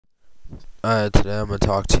Today I'm gonna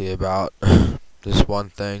talk to you about this one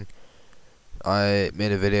thing. I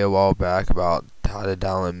made a video a while back about how to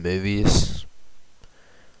download movies.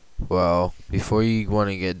 Well, before you want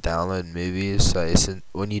to get download movies,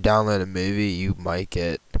 when you download a movie, you might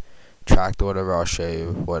get tracked or whatever. I'll show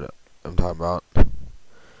you what I'm talking about.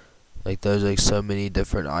 Like there's like so many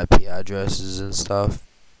different IP addresses and stuff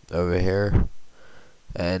over here,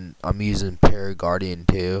 and I'm using ParaGuardian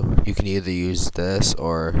 2. You can either use this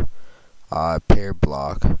or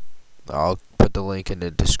ParaBlock. I'll put the link in the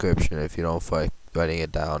description if you don't feel like writing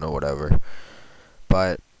it down or whatever.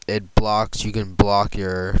 But it blocks. You can block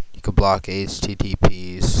HTTPs.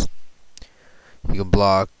 You can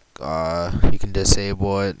block. You can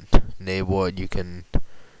disable it, enable it. You can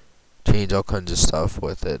change all kinds of stuff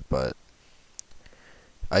with it. But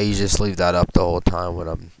I usually just leave that up the whole time when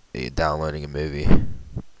I'm downloading a movie.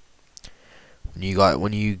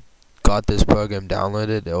 When you got this program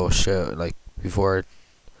downloaded, it will show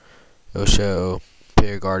it'll show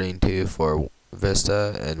ParaGuardian 2 for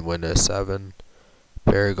Vista and Windows 7,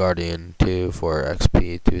 ParaGuardian 2 for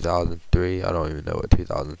XP 2003. I don't even know what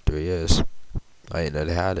 2003 is. I didn't know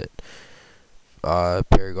they had it.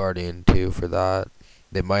 ParaGuardian 2 for that.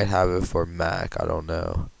 They might have it for Mac. I don't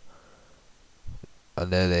know. I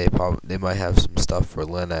know they might have some stuff for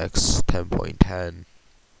Linux 10.10.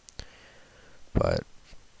 But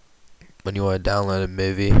when you want to download a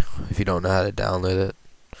movie, if you don't know how to download it,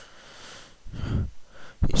 you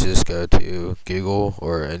just go to Google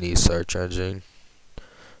or any search engine,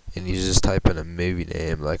 and you just type in a movie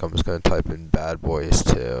name. Like I'm just gonna type in Bad Boys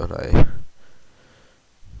 2, and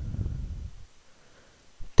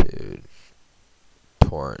dude,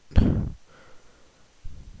 torrent. And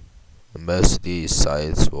most of these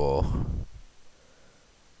sites will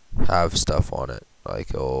have stuff on it.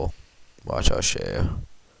 Like watch, I'll show you.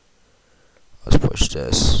 Let's push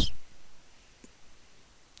this.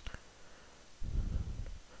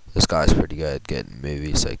 This guy's pretty good getting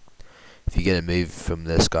movies. Like, if you get a movie from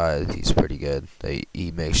this guy, he's pretty good.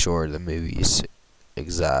 He makes sure the movie's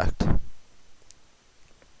exact.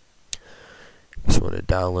 Just want to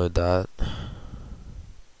download that.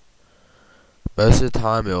 Most of the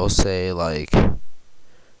time, it will say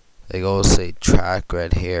it'll say track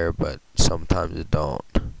right here, but sometimes it don't.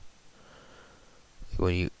 Like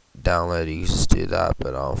when you download it, you just do that,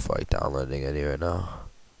 but I don't feel like downloading any right now.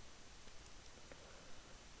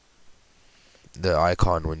 The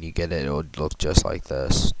icon when you get it, it would look just like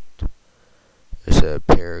this. There's a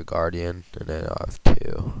ParaGuardian, and then I have 2,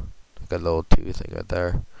 like a little 2 thing right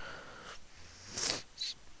there.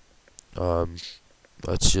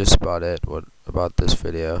 That's just about it. What about this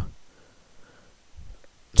video?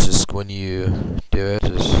 Just when you do it,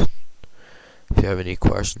 just if you have any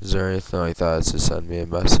questions or anything like that, just send me a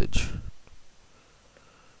message,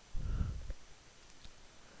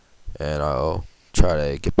 and I'll try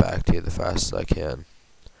to get back to you the fastest I can.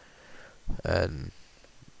 And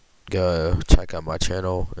go check out my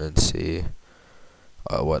channel and see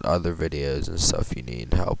what other videos and stuff you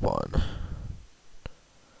need help on.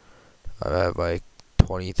 I have like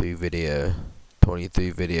 23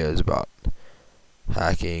 videos about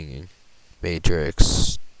hacking,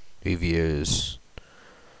 Matrix, reviews.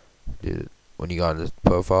 Dude, when you go on the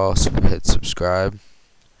profile, hit subscribe,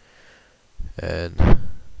 and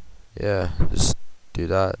yeah, just do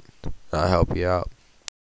that. I'll help you out.